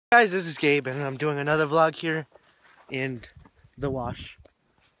Guys, this is Gabe and I'm doing another vlog here in the wash.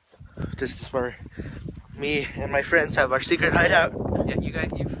 This is where me and my friends have our secret hideout. Yeah,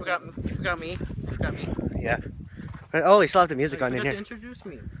 you forgot me. Yeah. Oh, we still have the music on in here. To introduce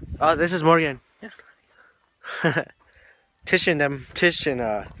me. Oh, this is Morgan. Yeah. Tish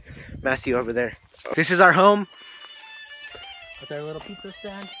and Matthew over there. This is our home. With our little pizza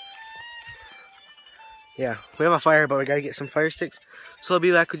stand. Yeah, we have a fire, but we gotta get some fire sticks. So I'll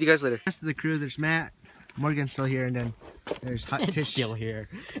be back with you guys later. The rest of the crew, there's Matt, Morgan's still here, and then there's Hot Tish still here.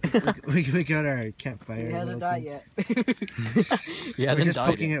 we got our campfire. He hasn't died yet. We're just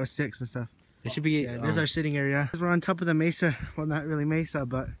poking it with sticks and stuff. It should be. Yeah, this is our sitting area. We're on top of the mesa. Well, not really mesa,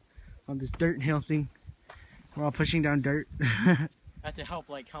 but on this dirt hill thing. We're all pushing down dirt. I have to help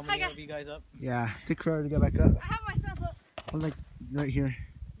like how many of you guys up? Yeah, take forever to get back up. I have myself up. Well, like right here.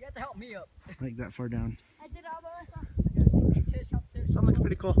 You have to help me up. Like that far down. I did all by myself. Sounds like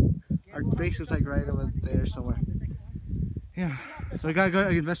pretty cool. Our base is like right over there somewhere. Yeah. So we gotta go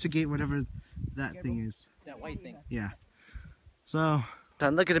investigate whatever that thing is. That white thing. Yeah. So,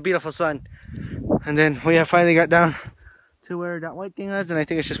 look at the beautiful sun. And then we have finally got down to where that white thing is, and I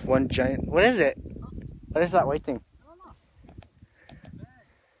think it's just one giant. What is it? What is that white thing? I don't know.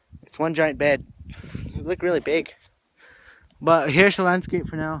 It's one giant bed. It look really big. But here's the landscape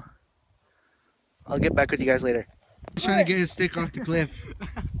for now. I'll get back with you guys later. Just trying to get his stick off the cliff.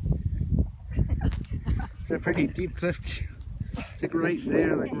 It's a pretty deep cliff. It's like right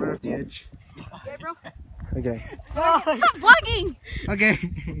there, like right off the edge. Okay, bro. Okay. Stop vlogging! Okay.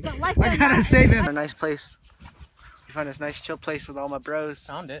 Life I gotta save him. A nice place. We found this nice chill place with all my bros.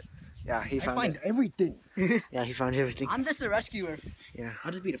 Found it. Yeah, he found find it. everything. Yeah, he found everything. I'm just a rescuer. Yeah.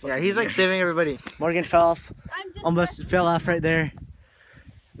 I'll just be the Yeah, he's like saving everybody. Morgan fell off. Almost fell off right there.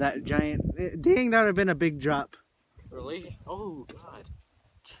 That giant. Dang, that would have been a big drop. Really? Oh God.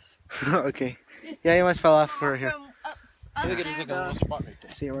 Okay. Yeah, he almost fell off for here. Look at there's like a little spot right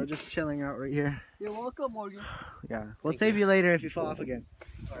there. So yeah, we're just chilling out right here. You're welcome, Morgan. Yeah. We'll save you later if you fall off again.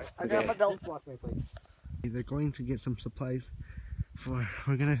 Sorry. I got my belt block right place. They're going to get some supplies for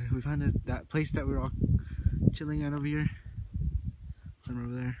we found that place that we're all chilling at over here. And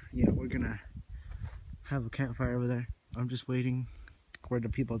over there. Yeah, we're gonna have a campfire over there. I'm just waiting for the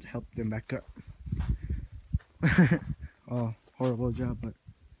people to help them back up. Oh, horrible job, but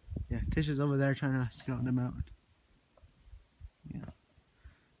yeah, Tish is over there trying to scout them out. Yeah.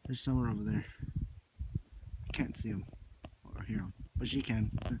 There's somewhere over there. I can't see them or hear them, but she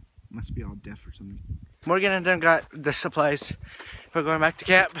can. Must be all deaf or something. Morgan and them got the supplies. We're going back to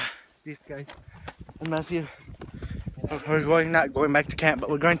camp. These guys and Matthew. We're not going back to camp, but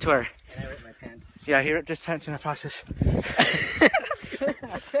we're going to our. And I ripped my pants. Yeah, he ripped his pants in the process.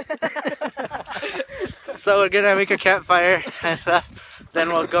 So we're gonna make a campfire and stuff. Then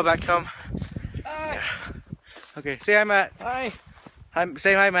we'll go back home. Yeah. Okay, say hi, Matt. Hi. Hi,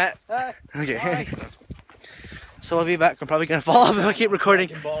 say hi, Matt. Hi. Okay. Hi. So we'll be back. I'm probably gonna fall off if I keep recording.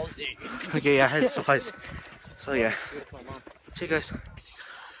 Ballsy. Okay, yeah, here's supplies. So yeah. See you guys.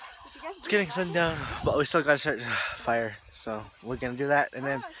 It's getting sundown, but we still gotta start the fire. So we're gonna do that and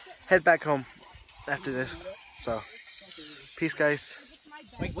then head back home after this. So peace, guys.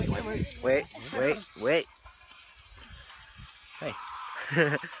 Wait. Wait. Hey.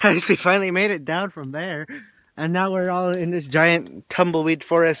 Guys, we finally made it down from there. And now we're all in this giant tumbleweed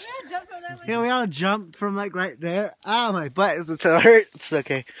forest. Yeah, we all jumped from like right there. Oh, my butt is so hurt. It's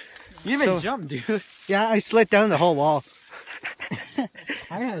okay. You didn't even jump, dude. Yeah, I slid down the whole wall.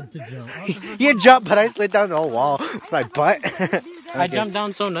 I had to jump. You jumped, but I slid down the whole wall. My butt. I jumped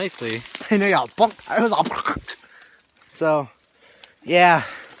down so nicely. I know y'all bumped. I was all. So, yeah.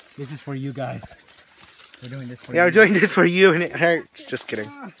 This is for you guys. We're doing this for you. Yeah, we're doing this for you and it hurts. Just kidding.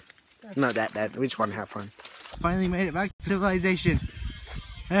 Not that bad. We just want to have fun. Finally made it back to civilization.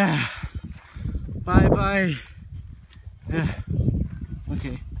 Bye.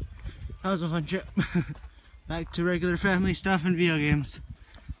 Okay. That was a fun trip. Back to regular family stuff and video games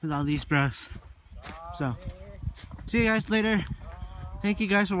with all these bros. So, see you guys later. Thank you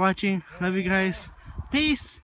guys for watching. Love you guys. Peace.